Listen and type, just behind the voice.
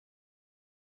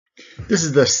This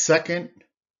is the second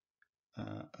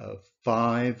of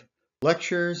 5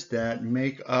 lectures that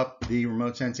make up the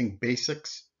Remote Sensing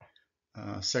Basics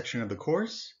section of the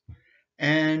course.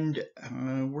 And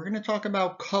we're going to talk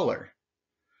about color.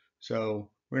 So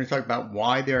we're going to talk about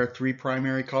why there are 3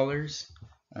 primary colors,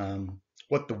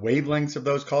 what the wavelengths of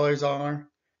those colors are,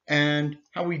 and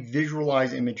how we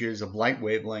visualize images of light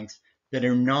wavelengths that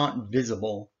are not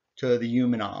visible to the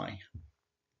human eye.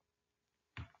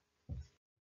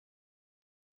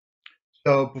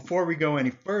 So before we go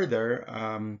any further,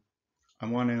 I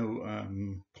want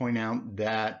to point out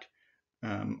that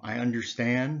I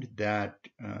understand that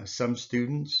some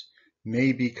students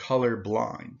may be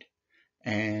colorblind,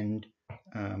 and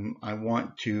I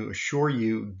want to assure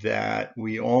you that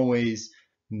we always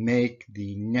make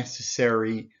the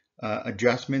necessary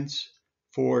adjustments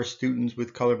for students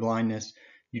with color blindness.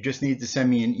 You just need to send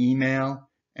me an email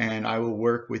and I will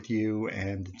work with you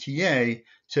and the TA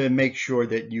to make sure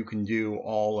that you can do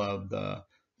all of the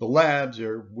labs,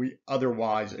 or we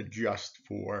otherwise adjust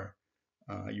for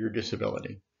your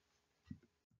disability.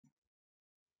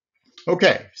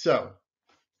 Okay, so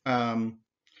when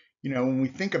we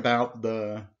think about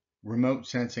the remote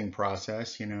sensing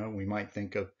process, we might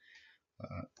think of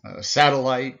a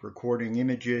satellite recording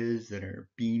images that are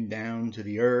beamed down to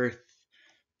the earth.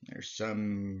 There's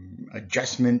some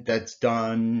adjustment that's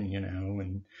done,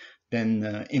 and then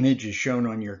the image is shown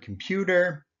on your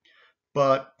computer.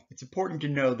 But it's important to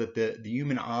know that the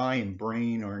human eye and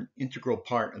brain are an integral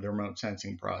part of the remote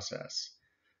sensing process.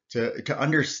 To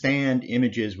understand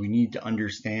images, we need to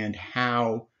understand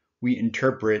how we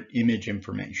interpret image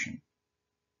information.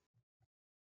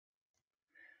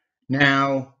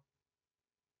 Now,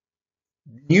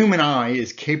 the human eye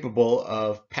is capable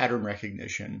of pattern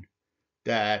recognition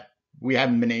that we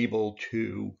haven't been able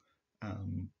to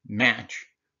match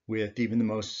with even the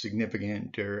most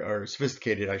significant or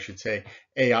sophisticated, I should say,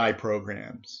 AI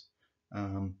programs.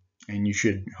 And you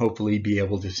should hopefully be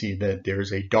able to see that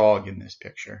there's a dog in this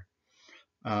picture.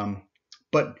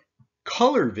 But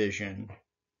color vision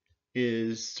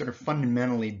is sort of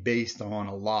fundamentally based on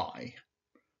a lie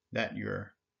that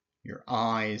your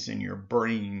eyes and your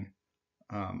brain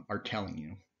are telling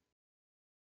you.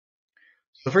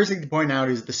 The first thing to point out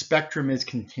is the spectrum is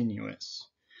continuous.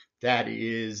 That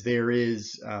is, there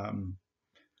is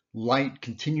light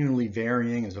continually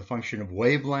varying as a function of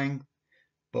wavelength,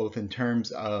 both in terms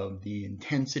of the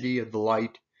intensity of the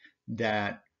light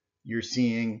that you're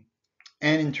seeing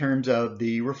and in terms of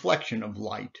the reflection of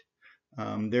light.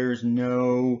 There's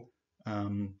no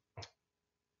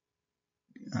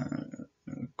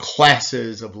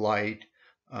classes of light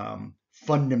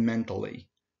fundamentally,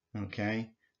 okay?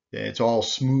 It's all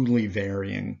smoothly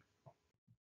varying.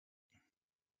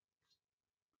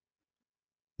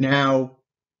 Now,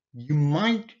 you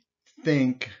might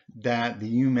think that the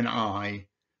human eye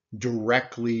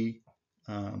directly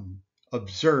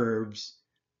observes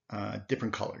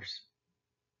different colors.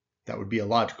 That would be a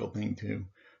logical thing to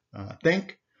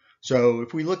think. So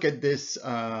if we look at this,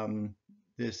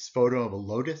 this photo of a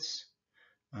lotus,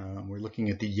 we're looking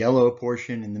at the yellow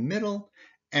portion in the middle,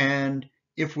 and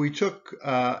if we took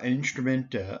an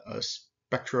instrument, a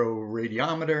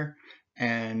spectroradiometer,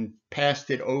 and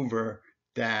passed it over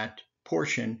that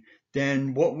portion,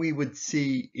 then what we would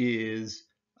see is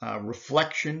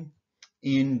reflection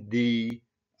in the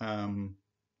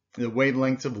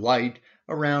wavelengths of light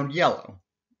around yellow,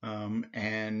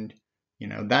 and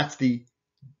that's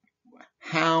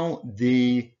how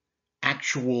the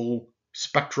actual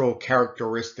spectral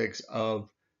characteristics of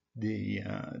the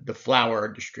flower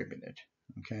are distributed.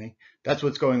 Okay, that's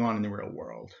what's going on in the real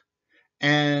world.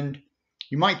 And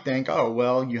you might think, oh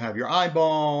well, you have your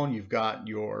eyeball, you've got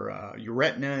your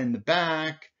retina in the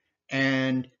back,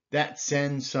 and that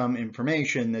sends some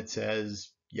information that says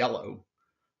yellow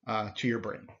to your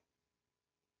brain.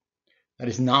 That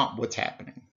is not what's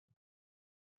happening.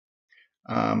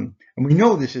 And we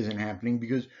know this isn't happening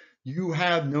because you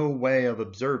have no way of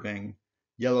observing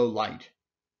yellow light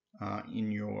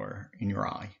in your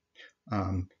eye.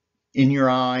 In your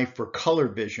eye, for color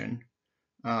vision,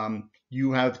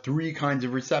 you have 3 kinds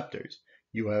of receptors.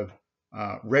 You have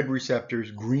red receptors,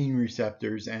 green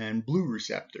receptors, and blue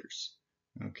receptors.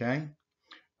 Okay,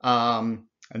 and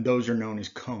those are known as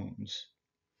cones.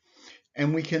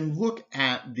 And we can look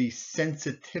at the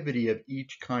sensitivity of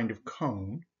each kind of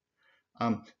cone.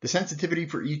 The sensitivity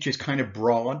for each is kind of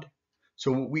broad.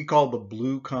 So what we call the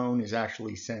blue cone is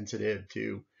actually sensitive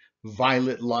to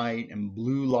violet light and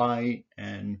blue light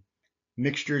and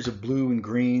mixtures of blue and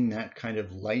green, that kind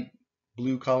of light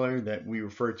blue color that we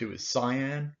refer to as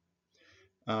cyan.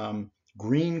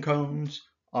 Green cones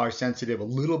are sensitive a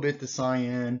little bit to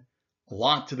cyan, a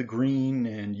lot to the green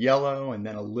and yellow, and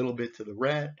then a little bit to the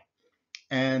red.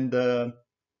 And the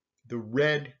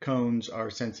red cones are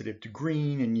sensitive to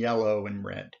green and yellow and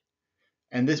red.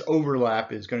 And this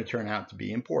overlap is going to turn out to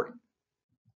be important.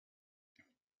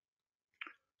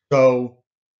 So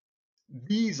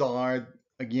these are,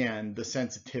 again, the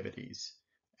sensitivities.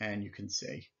 And you can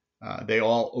see they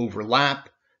all overlap.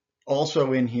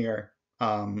 Also in here,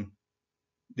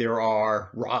 there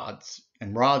are rods.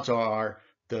 And rods are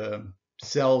the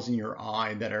cells in your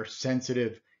eye that are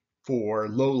sensitive for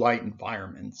low light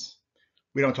environments.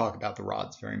 We don't talk about the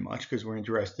rods very much because we're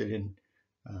interested in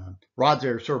rods that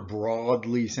are sort of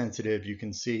broadly sensitive. You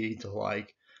can see to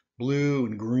like blue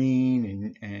and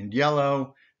green and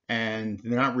yellow, and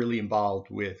they're not really involved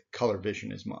with color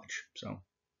vision as much. So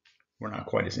we're not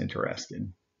quite as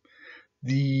interested.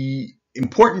 The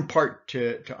important part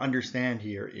to understand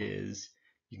here is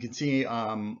you can see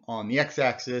on the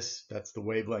x-axis, that's the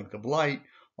wavelength of light.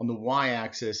 On the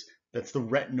y-axis, that's the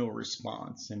retinal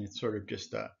response, and it's sort of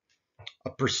just a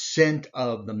percent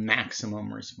of the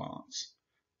maximum response.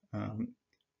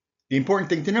 The important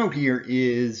thing to note here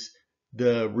is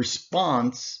the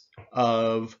response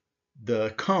of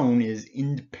the cone is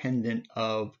independent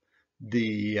of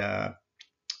the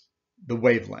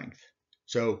wavelength.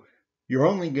 So you're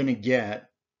only going to get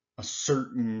a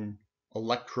certain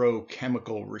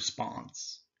electrochemical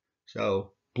response.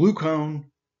 So blue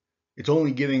cone, it's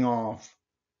only giving off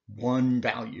one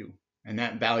value, and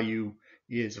that value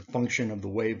is a function of the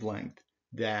wavelength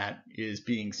that is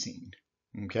being seen.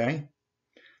 Okay?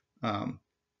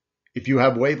 If you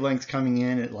have wavelengths coming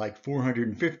in at like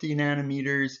 450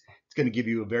 nanometers, it's going to give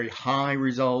you a very high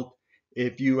result.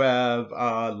 If you have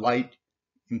light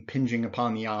impinging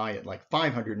upon the eye at like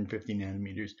 550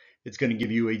 nanometers, it's going to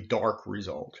give you a dark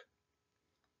result.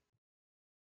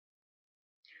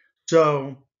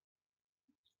 So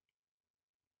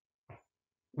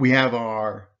we have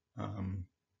our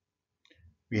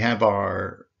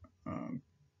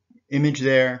image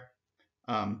there.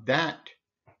 That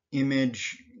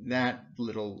image, that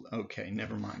little, okay,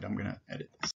 never mind. I'm going to edit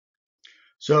this.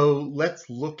 So let's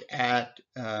look at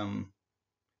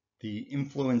the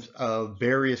influence of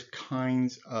various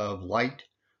kinds of light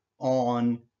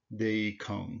on the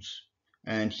cones.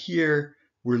 And here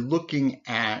we're looking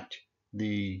at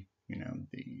the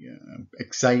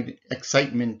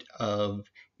excitement of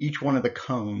each one of the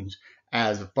cones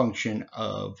as a function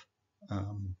of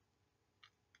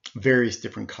various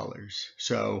different colors.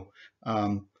 So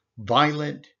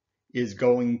violet is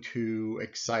going to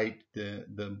excite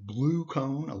the blue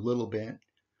cone a little bit.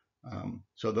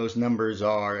 So those numbers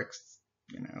are,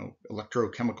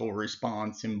 electrochemical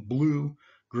response in blue,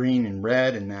 green, and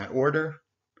red in that order.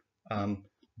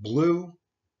 Blue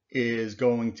is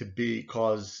going to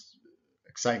cause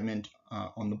excitement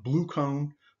on the blue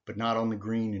cone, but not on the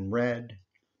green and red.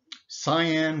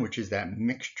 Cyan, which is that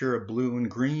mixture of blue and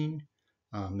green,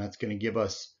 that's going to give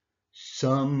us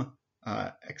some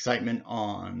excitement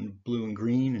on blue and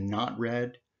green and not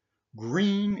red.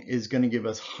 Green is going to give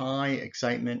us high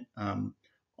excitement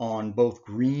on both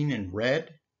green and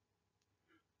red.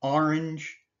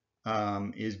 Orange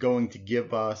is going to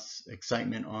give us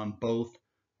excitement on both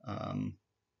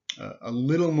a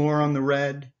little more on the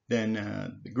red than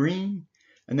the green.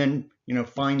 And then,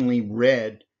 finally,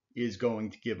 red is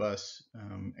going to give us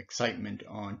excitement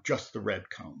on just the red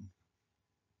cone.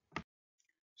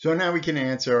 So now we can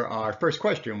answer our first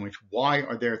question, which why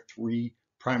are there 3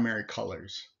 primary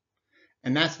colors?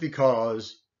 And that's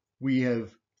because we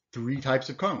have 3 types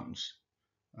of cones.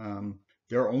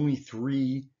 There are only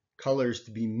 3 colors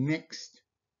to be mixed.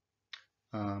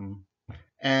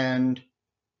 And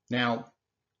now,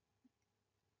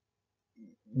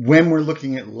 when we're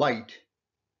looking at light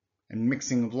and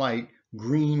mixing of light,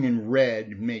 green and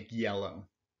red make yellow.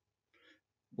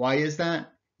 Why is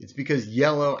that? It's because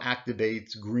yellow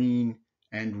activates green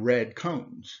and red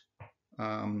cones.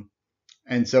 And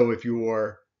so if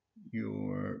you're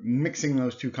mixing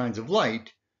those 2 kinds of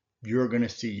light, you're going to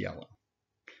see yellow.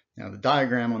 Now the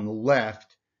diagram on the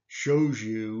left shows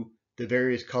you the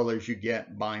various colors you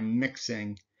get by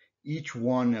mixing each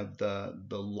one of the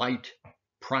light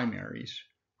primaries,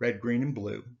 red, green, and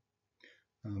blue.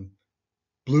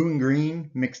 Blue and green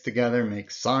mixed together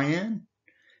make cyan,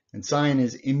 and cyan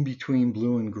is in between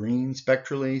blue and green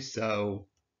spectrally, so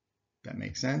that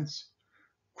makes sense.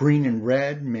 Green and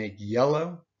red make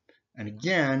yellow, and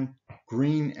again,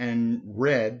 green and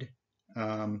red,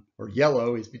 or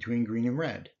yellow is between green and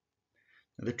red.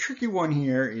 Now, the tricky one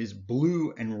here is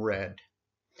blue and red.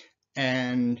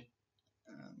 And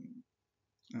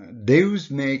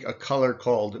Those make a color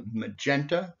called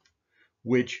magenta,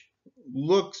 which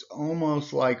looks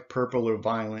almost like purple or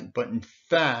violet, but in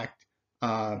fact,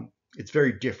 it's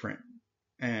very different.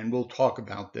 And we'll talk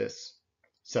about this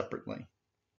separately.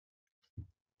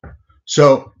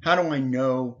 So how do I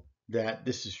know that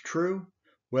this is true?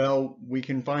 Well, we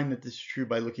can find that this is true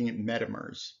by looking at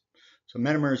metamers. So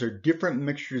metamers are different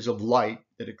mixtures of light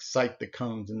that excite the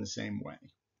cones in the same way.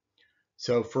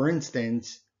 So for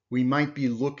instance, we might be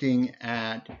looking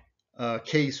at a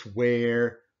case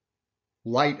where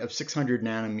light of 600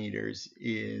 nanometers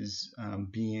is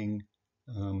being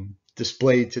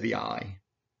displayed to the eye.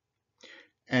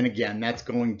 And again, that's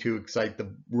going to excite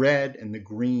the red and the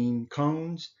green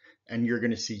cones, and you're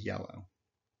going to see yellow.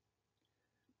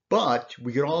 But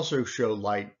we could also show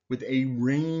light with a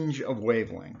range of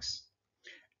wavelengths.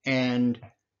 And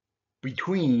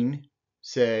between,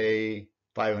 say,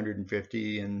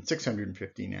 550 and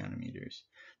 650 nanometers,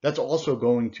 that's also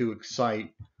going to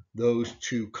excite those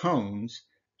two cones,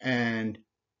 and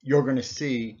you're going to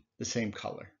see the same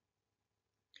color.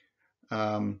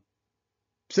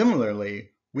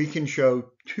 Similarly, we can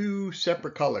show two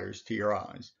separate colors to your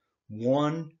eyes,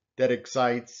 one that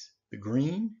excites the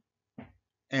green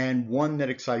and one that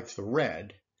excites the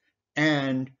red,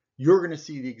 and you're going to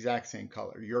see the exact same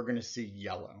color. You're going to see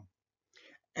yellow.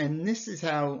 And this is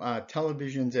how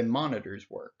televisions and monitors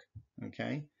work,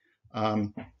 okay?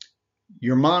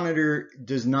 Your monitor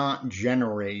does not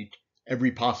generate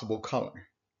every possible color.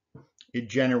 It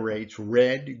generates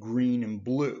red, green, and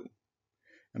blue.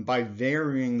 And by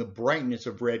varying the brightness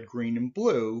of red, green, and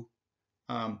blue,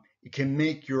 it can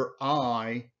make your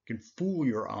eye, can fool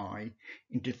your eye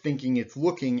into thinking it's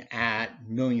looking at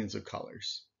millions of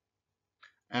colors.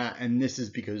 And this is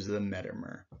because of the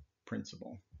metamer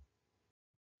principle.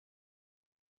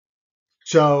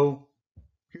 So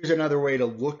here's another way to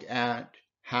look at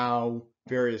how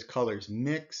various colors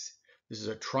mix. This is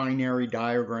a trinary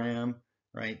diagram,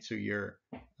 right? So you're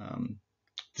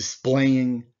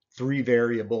displaying three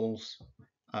variables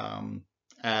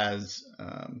as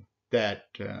that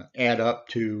add up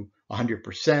to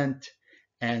 100%.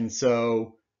 And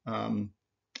so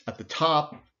at the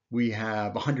top, we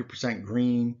have 100%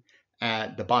 green.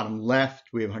 At the bottom left,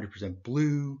 we have 100%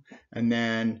 blue. And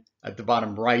then at the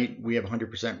bottom right, we have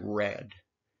 100% red.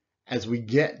 As we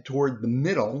get toward the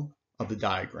middle of the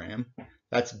diagram,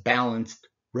 that's balanced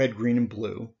red, green, and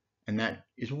blue, and that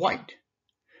is white.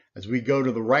 As we go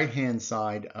to the right-hand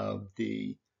side of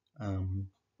the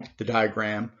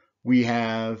diagram, we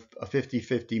have a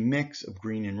 50-50 mix of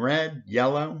green and red,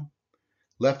 yellow.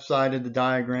 Left side of the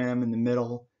diagram in the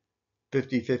middle,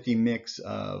 50-50 mix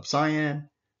of cyan,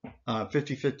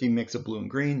 50-50 mix of blue and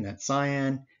green, that's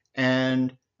cyan.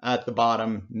 And at the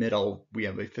bottom middle, we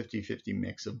have a 50-50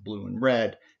 mix of blue and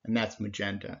red, and that's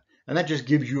magenta. And that just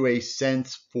gives you a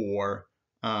sense for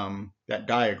that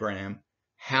diagram,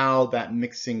 how that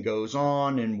mixing goes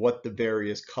on and what the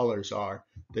various colors are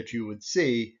that you would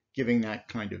see giving that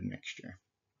kind of mixture.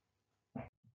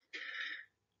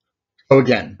 So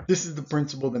again, this is the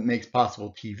principle that makes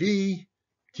possible TV.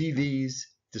 TVs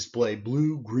display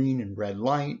blue, green, and red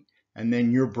light, and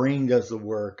then your brain does the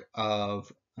work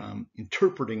of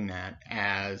interpreting that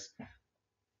as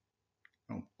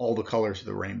all the colors of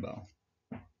the rainbow,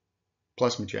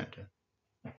 plus magenta.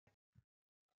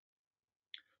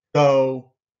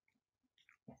 So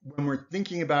when we're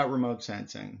thinking about remote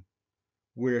sensing,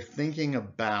 we're thinking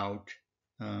about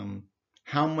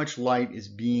how much light is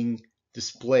being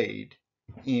displayed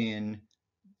in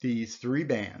these three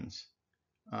bands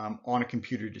on a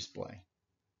computer display.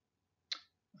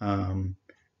 And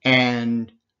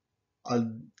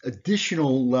an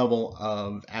additional level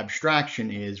of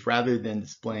abstraction is, rather than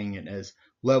displaying it as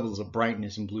levels of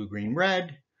brightness in blue, green,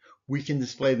 red, we can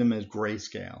display them as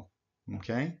grayscale,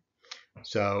 okay?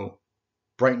 So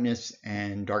brightness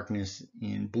and darkness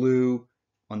in blue.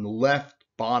 On the left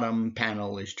bottom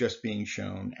panel is just being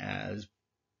shown as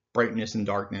brightness and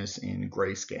darkness in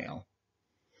grayscale.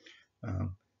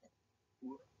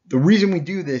 The reason we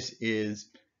do this is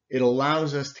it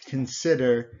allows us to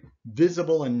consider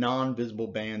visible and non-visible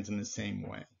bands in the same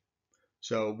way.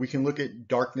 So we can look at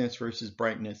darkness versus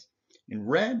brightness in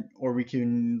red, or we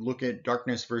can look at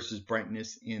darkness versus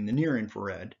brightness in the near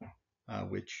infrared,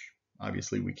 which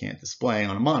obviously we can't display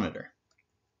on a monitor.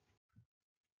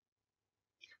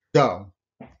 So,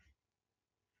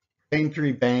 same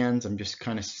three bands, I'm just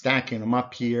kind of stacking them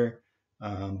up here.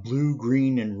 Blue,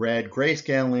 green, and red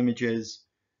grayscale images.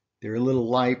 They're a little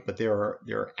light, but there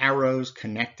are arrows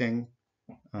connecting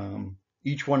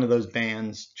each one of those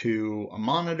bands to a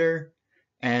monitor.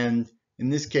 And in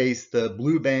this case, the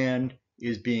blue band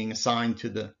is being assigned to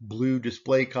the blue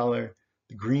display color.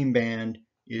 The green band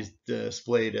is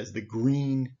displayed as the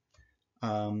green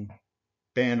band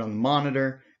on the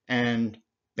monitor, and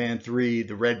band 3,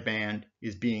 the red band,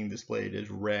 is being displayed as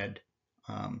red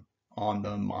on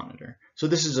the monitor. So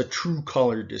this is a true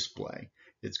color display.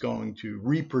 It's going to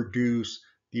reproduce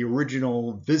the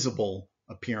original visible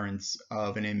appearance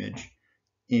of an image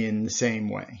in the same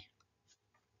way.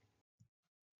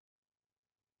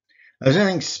 There's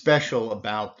nothing special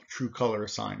about the true color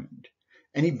assignment.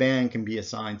 Any band can be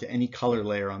assigned to any color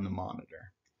layer on the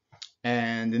monitor.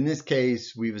 And in this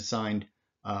case, we've assigned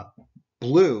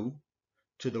blue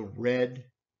to the red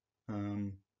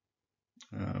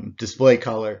display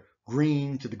color,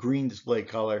 green to the green display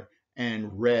color,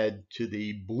 and red to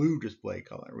the blue display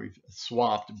color. We've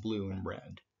swapped blue and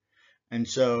red. And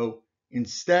so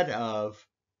instead of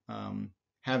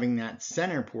having that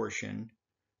center portion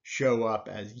show up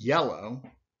as yellow,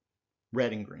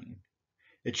 red and green,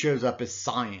 it shows up as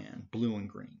cyan, blue and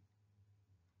green.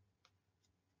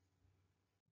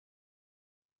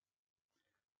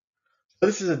 So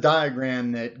this is a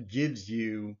diagram that gives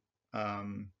you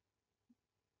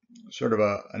sort of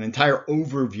an entire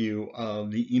overview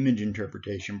of the image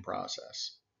interpretation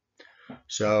process.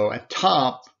 So at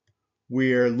top,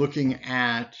 we're looking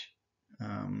at,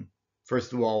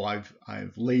 first of all,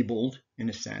 I've labeled, in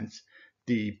a sense,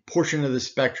 the portion of the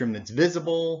spectrum that's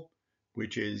visible,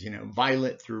 which is,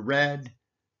 violet through red,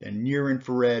 then near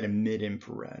infrared and mid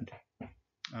infrared.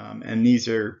 And these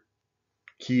are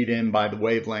keyed in by the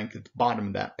wavelength at the bottom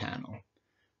of that panel.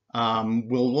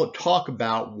 We'll talk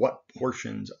about what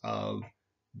portions of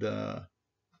the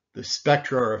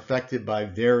spectra are affected by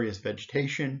various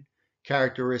vegetation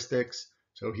characteristics.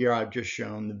 So here I've just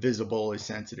shown the visible is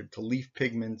sensitive to leaf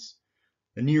pigments.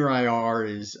 The near IR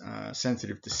is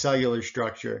sensitive to cellular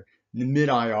structure. And the mid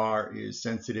IR is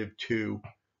sensitive to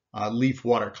leaf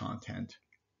water content.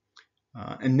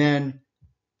 And then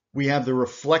we have the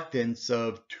reflectance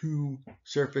of two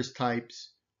surface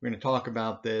types. We're going to talk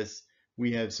about this.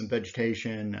 We have some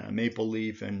vegetation, maple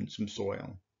leaf, and some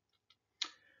soil.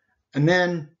 And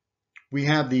then we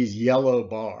have these yellow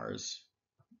bars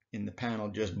in the panel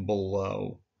just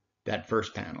below that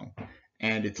first panel.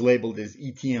 And it's labeled as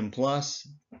ETM+.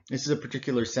 This is a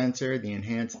particular sensor, the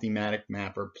Enhanced Thematic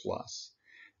Mapper Plus.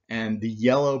 And the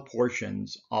yellow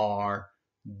portions are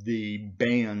the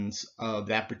bands of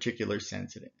that particular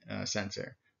sensor.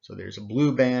 So there's a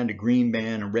blue band, a green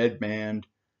band, a red band,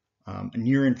 a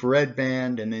near infrared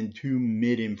band, and then two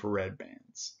mid infrared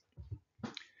bands.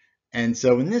 And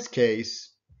so in this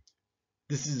case,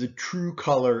 this is a true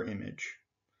color image.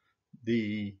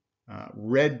 The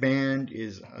red band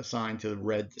is assigned to the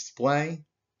red display.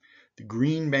 The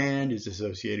green band is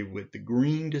associated with the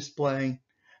green display,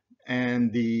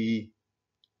 and the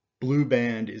blue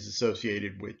band is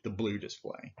associated with the blue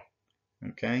display.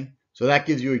 Okay, so that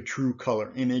gives you a true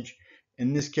color image.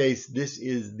 In this case, this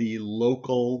is the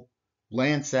local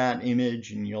Landsat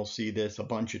image, and you'll see this a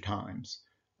bunch of times.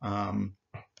 But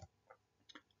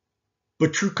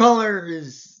true color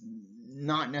is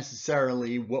not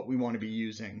necessarily what we want to be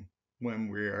using when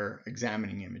we're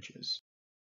examining images.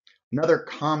 Another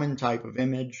common type of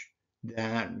image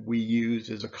that we use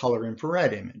is a color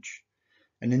infrared image.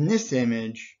 And in this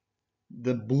image,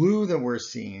 the blue that we're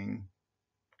seeing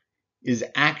is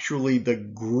actually the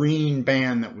green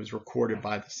band that was recorded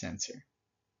by the sensor.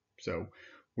 So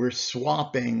we're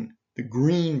swapping the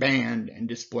green band and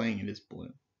displaying it as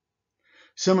blue.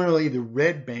 Similarly, the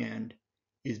red band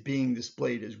is being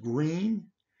displayed as green,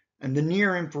 and the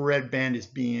near infrared band is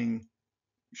being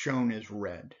shown as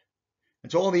red.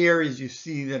 And so all the areas you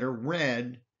see that are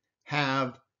red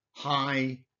have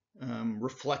high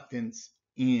reflectance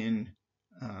in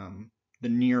the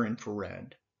near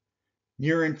infrared.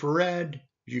 Near infrared,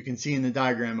 as you can see in the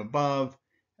diagram above,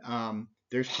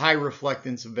 there's high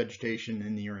reflectance of vegetation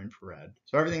in near infrared.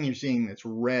 So everything you're seeing that's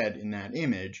red in that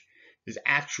image is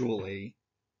actually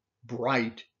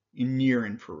bright in near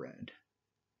infrared.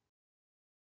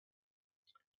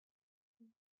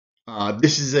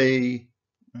 This is a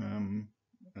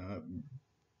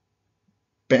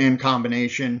band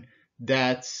combination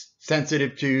that's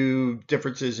sensitive to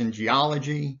differences in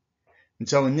geology. And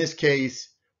so in this case,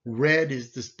 red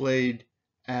is displayed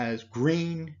as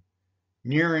green,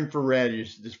 near infrared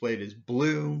is displayed as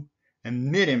blue,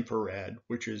 and mid infrared,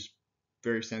 which is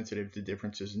very sensitive to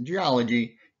differences in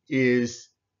geology, is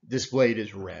displayed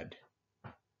as red.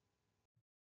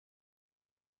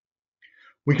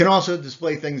 We can also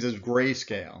display things as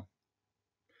grayscale.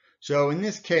 So in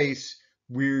this case,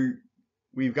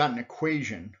 we've got an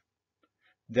equation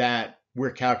that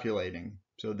we're calculating.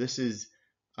 So this is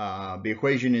The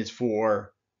equation is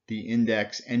for the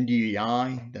index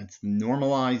NDVI, that's the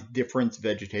normalized difference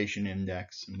vegetation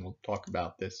index, and we'll talk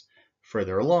about this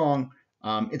further along.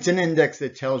 It's an index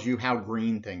that tells you how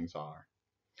green things are.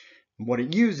 And what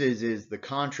it uses is the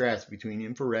contrast between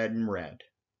infrared and red,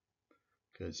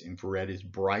 because infrared is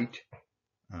bright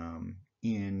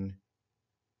in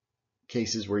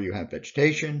cases where you have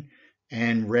vegetation,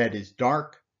 and red is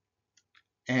dark.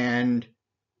 And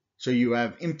so you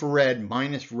have infrared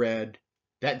minus red.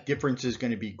 That difference is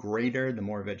going to be greater the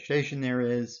more vegetation there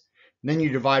is. And then you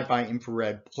divide by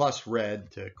infrared plus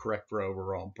red to correct for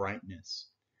overall brightness.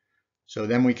 So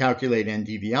then we calculate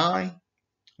NDVI,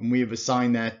 and we have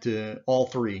assigned that to all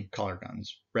three color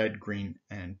guns, red, green,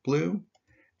 and blue.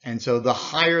 And so the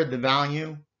higher the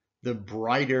value, the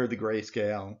brighter the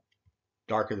grayscale,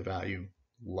 darker the value,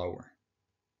 lower.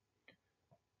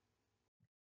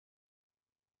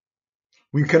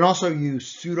 We can also use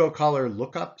pseudo-color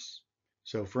lookups.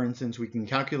 So for instance, we can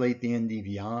calculate the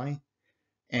NDVI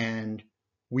and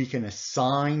we can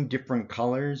assign different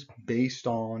colors based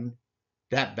on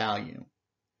that value.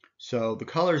 So the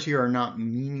colors here are not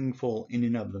meaningful in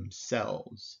and of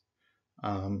themselves.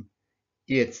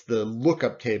 It's the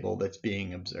lookup table that's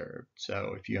being observed.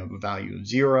 So if you have a value of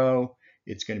 0,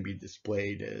 it's going to be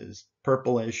displayed as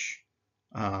purplish.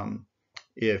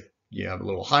 If you have a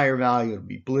little higher value, it'll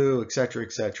be blue, etc.,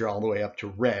 all the way up to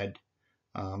red.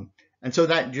 And so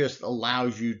that just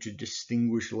allows you to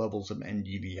distinguish levels of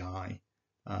NDVI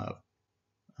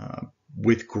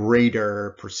with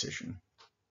greater precision.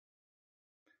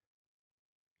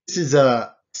 This is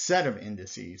a set of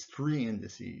indices, 3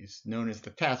 indices, known as the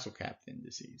tassel-capped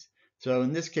indices. So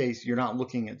in this case, you're not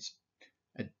looking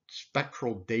at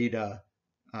spectral data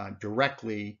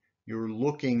directly. You're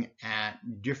looking at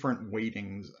different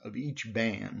weightings of each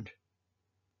band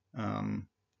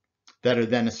that are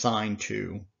then assigned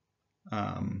to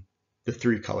the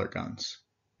 3 color guns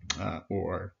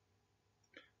or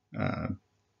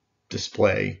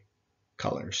display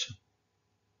colors.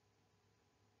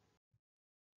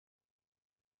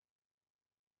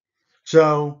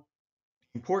 So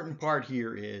the important part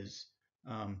here is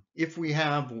if we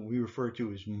have what we refer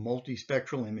to as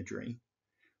multispectral imagery,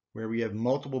 where we have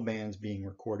multiple bands being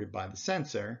recorded by the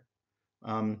sensor,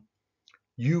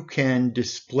 you can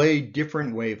display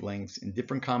different wavelengths in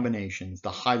different combinations to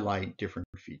highlight different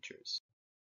features.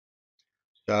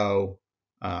 So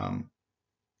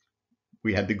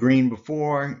we had the green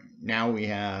before, now we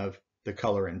have the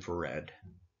color infrared.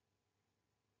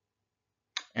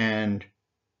 And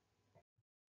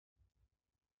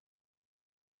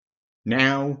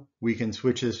now we can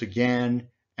switch this again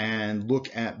and look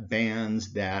at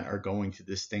bands that are going to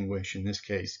distinguish, in this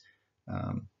case,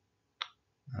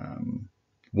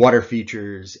 water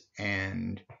features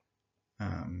and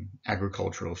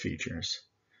agricultural features.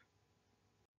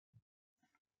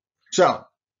 So,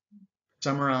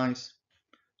 summarize,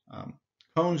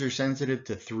 cones are sensitive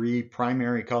to 3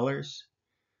 primary colors.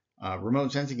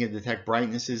 Remote sensing can detect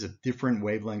brightnesses of different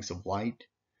wavelengths of light,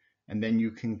 and then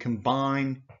you can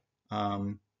combine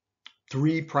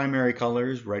 3 primary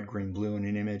colors, red, green, blue, in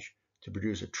an image to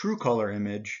produce a true color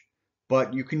image,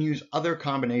 but you can use other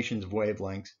combinations of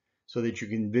wavelengths so that you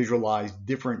can visualize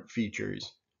different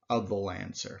features of the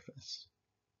land surface.